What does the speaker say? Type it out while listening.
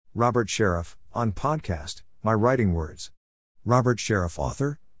Robert Sheriff, on podcast, My Writing Words. Robert Sheriff,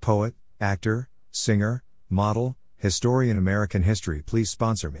 author, poet, actor, singer, model, historian, American history. Please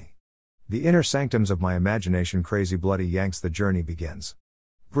sponsor me. The inner sanctums of my imagination, crazy bloody Yanks, the journey begins.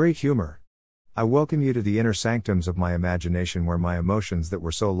 Great humor. I welcome you to the inner sanctums of my imagination, where my emotions that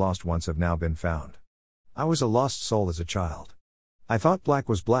were so lost once have now been found. I was a lost soul as a child. I thought black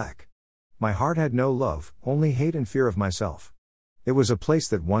was black. My heart had no love, only hate and fear of myself. It was a place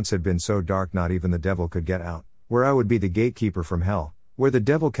that once had been so dark not even the devil could get out, where I would be the gatekeeper from hell, where the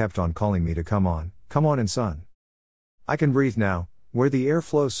devil kept on calling me to come on in son. I can breathe now, where the air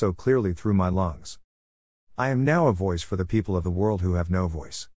flows so clearly through my lungs. I am now a voice for the people of the world who have no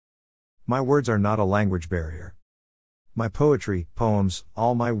voice. My words are not a language barrier. My poetry, poems,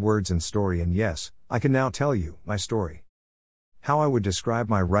 all my words and story, and yes, I can now tell you my story. How I would describe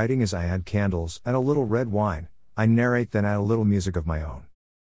my writing is I add candles and a little red wine, I narrate then add a little music of my own.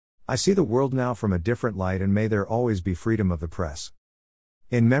 I see the world now from a different light, and may there always be freedom of the press.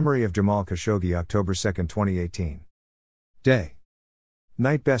 In memory of Jamal Khashoggi, October 2, 2018. Day.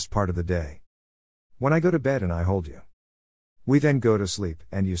 Night, best part of the day. When I go to bed and I hold you. We then go to sleep,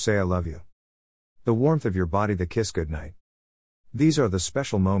 and you say I love you. The warmth of your body, the kiss, good night. These are the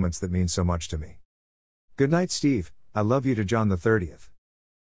special moments that mean so much to me. Good night, Steve, I love you, to John the 30th.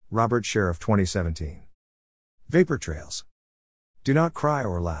 Robert Sheriff, 2017. Vapor trails. Do not cry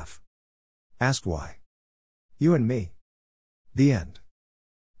or laugh. Ask why. You and me. The end.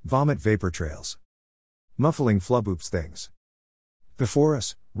 Vomit, vapor trails. Muffling fluboops things. Before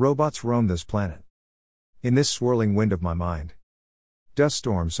us, robots roam this planet. In this swirling wind of my mind. Dust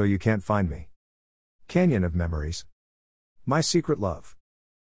storm so you can't find me. Canyon of memories. My secret love.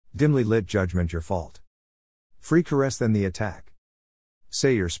 Dimly lit judgment, your fault. Free caress, then the attack.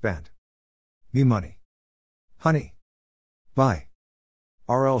 Say you're spent. Me money. Honey. Bye.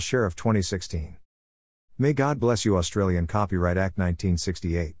 R.L. Sheriff, 2016. May God bless you, Australian Copyright Act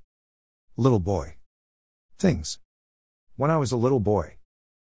 1968. Little boy. Things. When I was a little boy,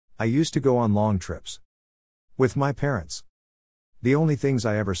 I used to go on long trips. With my parents. The only things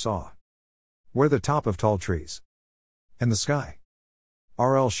I ever saw were the top of tall trees. And the sky.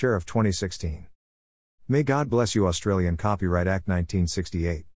 R.L. Sheriff, 2016. May God bless you, Australian Copyright Act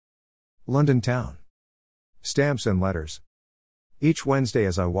 1968. London town. Stamps and letters. Each Wednesday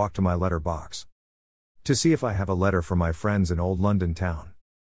as I walk to my letter box to see if I have a letter from my friends in old London town,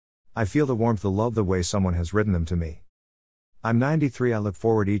 I feel the warmth, the love, the way someone has written them to me. I'm 93, I look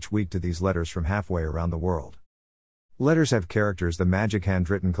forward each week to these letters from halfway around the world. Letters have characters, the magic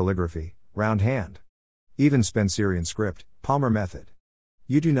handwritten calligraphy, round hand. Even Spencerian script, Palmer method.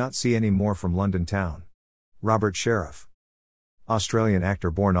 You do not see any more from London town. Robert Sheriff. Australian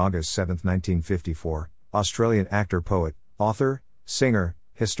actor, born August 7, 1954, Australian actor, poet, author, singer,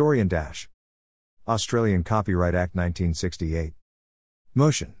 historian. Australian Copyright Act 1968.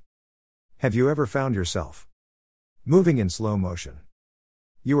 Motion. Have you ever found yourself moving in slow motion?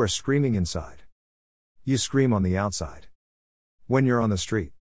 You are screaming inside. You scream on the outside. When you're on the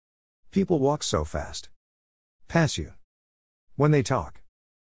street, people walk so fast pass you. When they talk,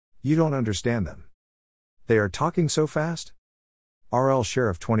 you don't understand them. They are talking so fast. R.L.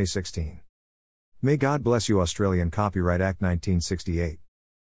 Sheriff, 2016. May God bless you, Australian Copyright Act 1968.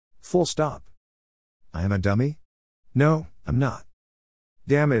 Full stop. I am a dummy? No, I'm not.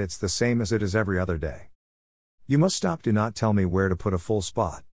 Damn it, it's the same as it is every other day. You must stop, do not tell me where to put a full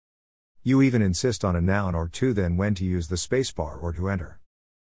spot. You even insist on a noun or two, then when to use the spacebar or to enter.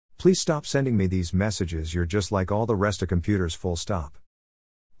 Please stop sending me these messages, you're just like all the rest of computers, full stop.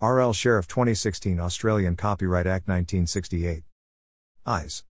 R.L. Sheriff, 2016. Australian Copyright Act 1968.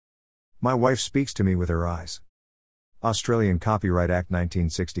 Eyes. My wife speaks to me with her eyes. Australian Copyright Act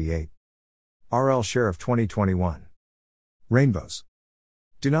 1968. R.L. Sheriff, 2021. Rainbows.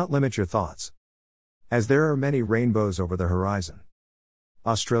 Do not limit your thoughts, as there are many rainbows over the horizon.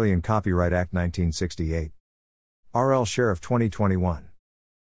 Australian Copyright Act 1968. R.L. Sheriff, 2021.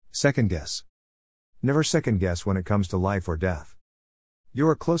 Second guess. Never second guess when it comes to life or death. You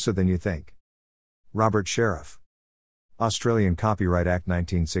are closer than you think. Robert Sheriff. Australian Copyright Act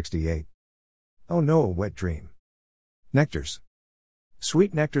 1968. Oh no, a wet dream. Nectars.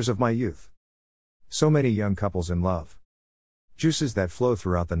 Sweet nectars of my youth. So many young couples in love. Juices that flow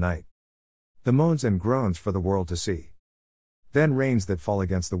throughout the night. The moans and groans for the world to see. Then rains that fall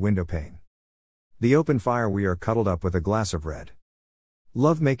against the window pane. The open fire, we are cuddled up with a glass of red.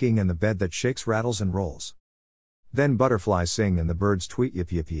 Love making, and the bed that shakes, rattles and rolls. Then butterflies sing and the birds tweet,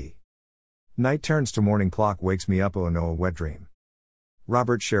 yip yip yee. Night turns to morning, clock wakes me up, oh no, a wet dream.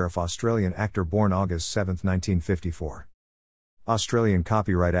 Robert Sheriff, Australian actor, born August 7, 1954. Australian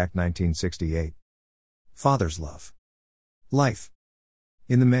Copyright Act 1968. Father's love. Life.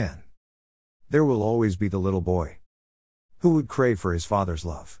 In the man. There will always be the little boy who would crave for his father's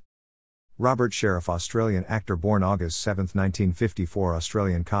love. Robert Sheriff, Australian actor, born August 7, 1954.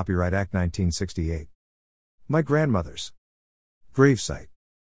 Australian Copyright Act 1968. My grandmother's gravesite.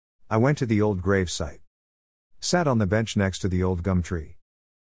 I went to the old gravesite. Sat on the bench next to the old gum tree.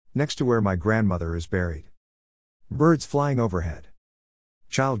 Next to where my grandmother is buried. Birds flying overhead.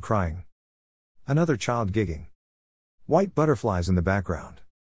 Child crying. Another child gigging. White butterflies in the background.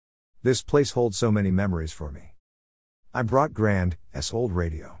 This place holds so many memories for me. I brought Grand's old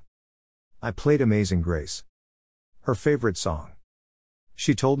radio. I played Amazing Grace. Her favorite song.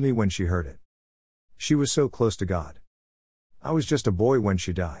 She told me when she heard it. She was so close to God. I was just a boy when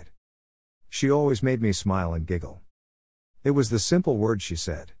she died. She always made me smile and giggle. It was the simple words she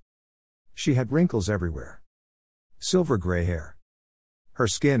said. She had wrinkles everywhere. Silver gray hair. Her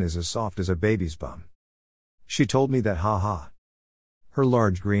skin is as soft as a baby's bum. She told me that, ha ha. Her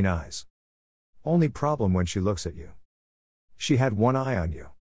large green eyes. Only problem when she looks at you. She had one eye on you.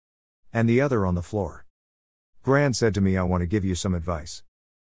 And the other on the floor. Gran said to me, I want to give you some advice.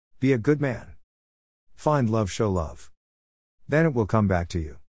 Be a good man. Find love, show love. Then it will come back to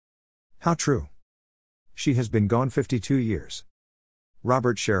you. How true. She has been gone 52 years.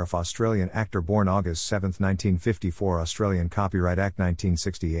 Robert Sheriff, Australian actor, born August 7, 1954. Australian Copyright Act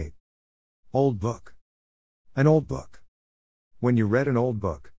 1968. Old book. An old book. When you read an old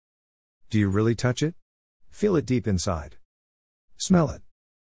book, do you really touch it? Feel it deep inside? Smell it?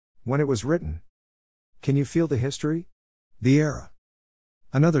 When it was written, can you feel the history? The era?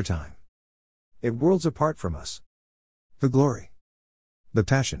 Another time. It worlds apart from us. The glory. The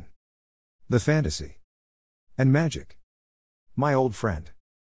passion. The fantasy. And magic. My old friend.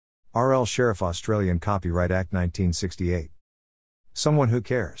 R.L. Sheriff, Australian Copyright Act 1968. Someone who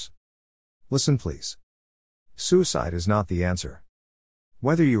cares. Listen please. Suicide is not the answer.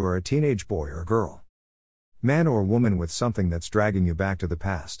 Whether you are a teenage boy or girl, man or woman with something that's dragging you back to the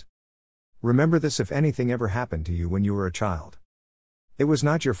past. Remember this if anything ever happened to you when you were a child. It was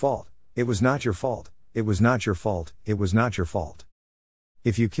not your fault, it was not your fault, it was not your fault, it was not your fault.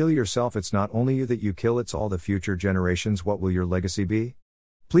 If you kill yourself, it's not only you that you kill, it's all the future generations. What will your legacy be?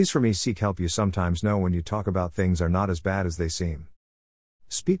 Please for me seek help. You sometimes know when you talk about things are not as bad as they seem.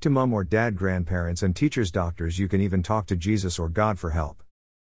 Speak to mom or dad, grandparents and teachers, doctors. You can even talk to Jesus or God for help.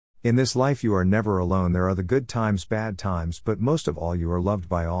 In this life you are never alone. There are the good times, bad times, but most of all you are loved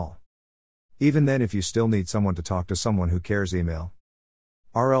by all. Even then, if you still need someone to talk to, someone who cares, email.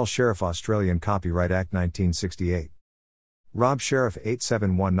 R.L. Sheriff, Australian Copyright Act 1968. Rob Sheriff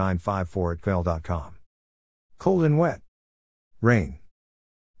 871954@gmail.com. Cold and wet. Rain.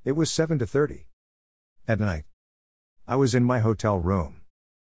 It was 7 to 30. At night. I was in my hotel room.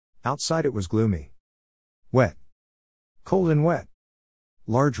 Outside it was gloomy. Wet. Cold and wet.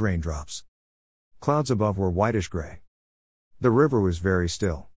 Large raindrops. Clouds above were whitish gray. The river was very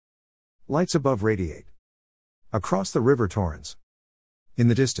still. Lights above radiate. Across the river Torrens. In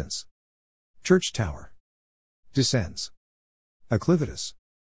the distance. Church tower. Descends. Acclivitus.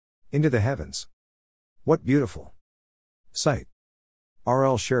 Into the heavens. What beautiful sight.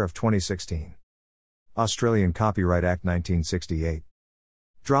 R.L. Sheriff 2016. Australian Copyright Act 1968.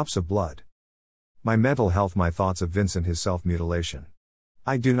 Drops of blood. My mental health, my thoughts of Vincent, his self-mutilation.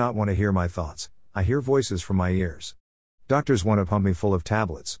 I do not want to hear my thoughts, I hear voices from my ears. Doctors want to pump me full of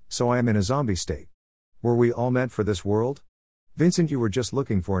tablets, so I am in a zombie state. Were we all meant for this world? Vincent, you were just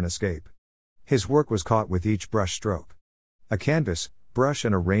looking for an escape. His work was caught with each brush stroke. A canvas, brush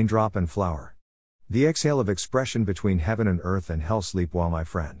and a raindrop and flower. The exhale of expression between heaven and earth and hell. Sleep well, my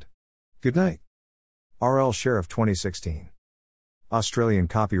friend. Good night. R.L. Sheriff 2016. Australian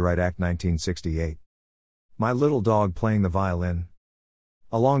Copyright Act 1968. My little dog playing the violin.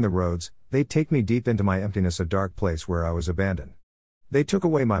 Along the roads, they take me deep into my emptiness, a dark place where I was abandoned. They took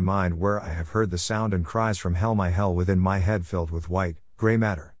away my mind, where I have heard the sound and cries from hell, my hell within my head filled with white, gray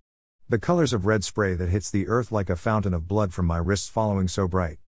matter. The colors of red spray that hits the earth like a fountain of blood from my wrists following so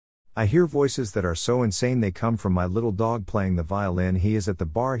bright. I hear voices that are so insane they come from my little dog playing the violin. He is at the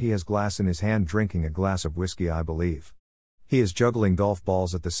bar, he has glass in his hand, drinking a glass of whiskey, I believe. He is juggling golf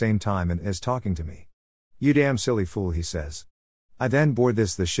balls at the same time and is talking to me. You damn silly fool, he says. I then board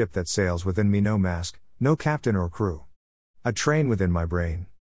this, the ship that sails within me, no mask, no captain or crew. A train within my brain.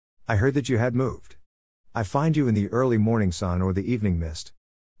 I heard that you had moved. I find you in the early morning sun or the evening mist.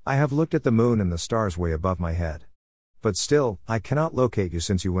 I have looked at the moon and the stars way above my head. But still, I cannot locate you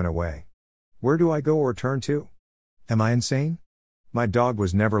since you went away. Where do I go or turn to? Am I insane? My dog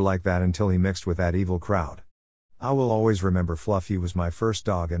was never like that until he mixed with that evil crowd. I will always remember Fluff. He was my first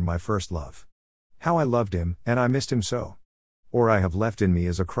dog and my first love. How I loved him, and I missed him so. Or I have left in me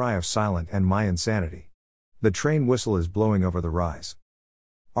is a cry of silent and my insanity. The train whistle is blowing over the rise.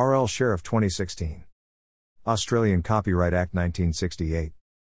 R.L. Sheriff 2016. Australian Copyright Act 1968.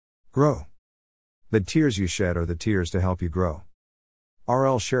 Grow. The tears you shed are the tears to help you grow.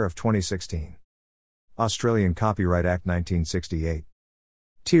 R.L. Sheriff 2016. Australian Copyright Act 1968.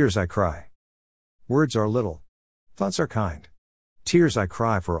 Tears I cry. Words are little. Thoughts are kind. Tears I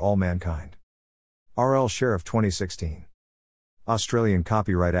cry for all mankind. R.L. Sheriff 2016. Australian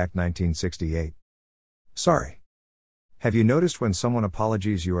Copyright Act 1968. Sorry. Have you noticed when someone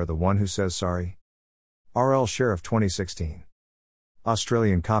apologizes you are the one who says sorry? R.L. Sheriff 2016.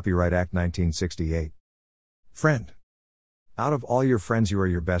 Australian Copyright Act 1968. Friend. Out of all your friends you are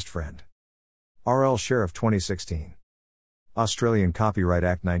your best friend. R.L. Sheriff 2016. Australian Copyright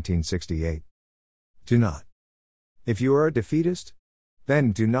Act 1968. Do not. If you are a defeatist,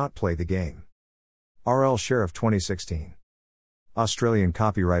 then do not play the game. R.L. Sheriff 2016. Australian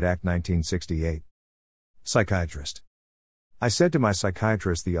Copyright Act 1968. Psychiatrist. I said to my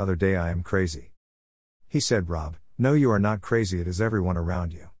psychiatrist the other day I am crazy. He said, Rob, no you are not crazy, it is everyone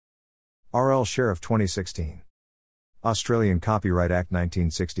around you. R.L. Sheriff 2016. Australian Copyright Act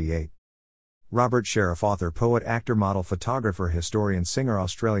 1968. Robert Sheriff, author, poet, actor, model, photographer, historian, singer,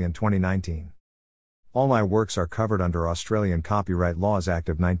 Australian 2019. All my works are covered under Australian Copyright Laws Act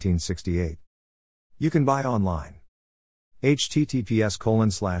of 1968. You can buy online.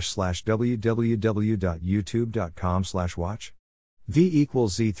 https://www.youtube.com/watch. V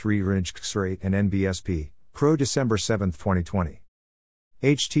equals Z3 Rinjksrate and NBSP, Crow December 7, 2020.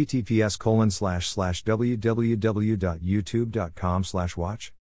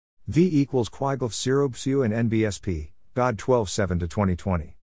 https://www.youtube.com/watch. V equals Quigolf Sirobsu and NBSP, God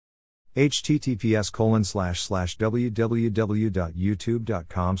 12/7/2020.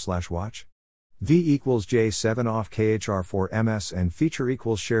 https://www.youtube.com/watch. V equals J7 off KHR4MS and feature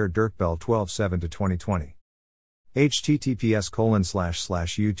equals share Dirkbell 12/7/2020.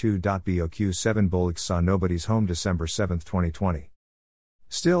 https://youtube.boq7 Bolik saw Nobody's Home December 7, 2020.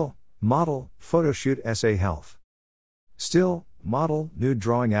 Still, model, photoshoot SA Health. Still, model, nude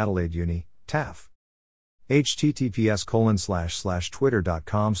drawing Adelaide Uni, TAF.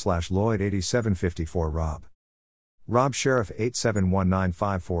 https://twitter.com/Lloyd8754Rob. Rob Sheriff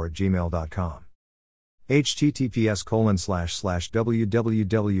 871954@gmail.com.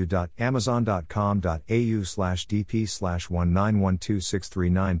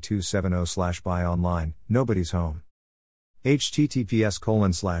 https://www.amazon.com.au/dp/191263970/buy online, Nobody's Home.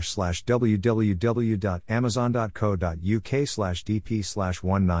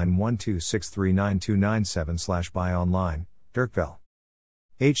 https://www.amazon.co.uk/dp/19126392970/buy online, Dirkbell.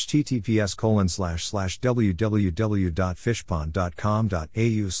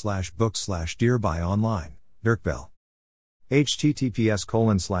 https://www.fishpond.com.au/book/dear buy online, Dirkbell.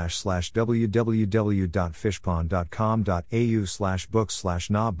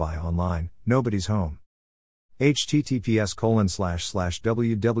 https://www.fishpond.com.au/book/knob buy online, Nobody's Home.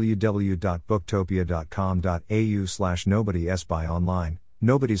 https://www.booktopia.com.au/nobody buy online,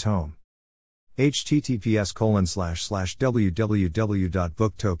 Nobody's Home.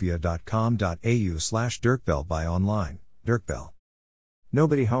 https://www.booktopia.com.au/Dirkbell buy online, Dirkbell.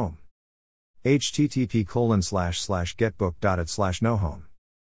 Nobody Home. http://getbook.it/nohome.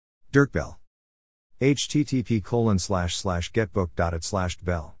 Dirkbell.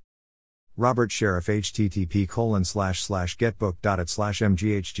 http://getbook.it/bell. Robert Sheriff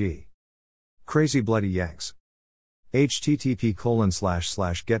http://getbook.it/mghg. Crazy Bloody Yanks.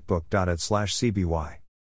 http://getbook.it/cby.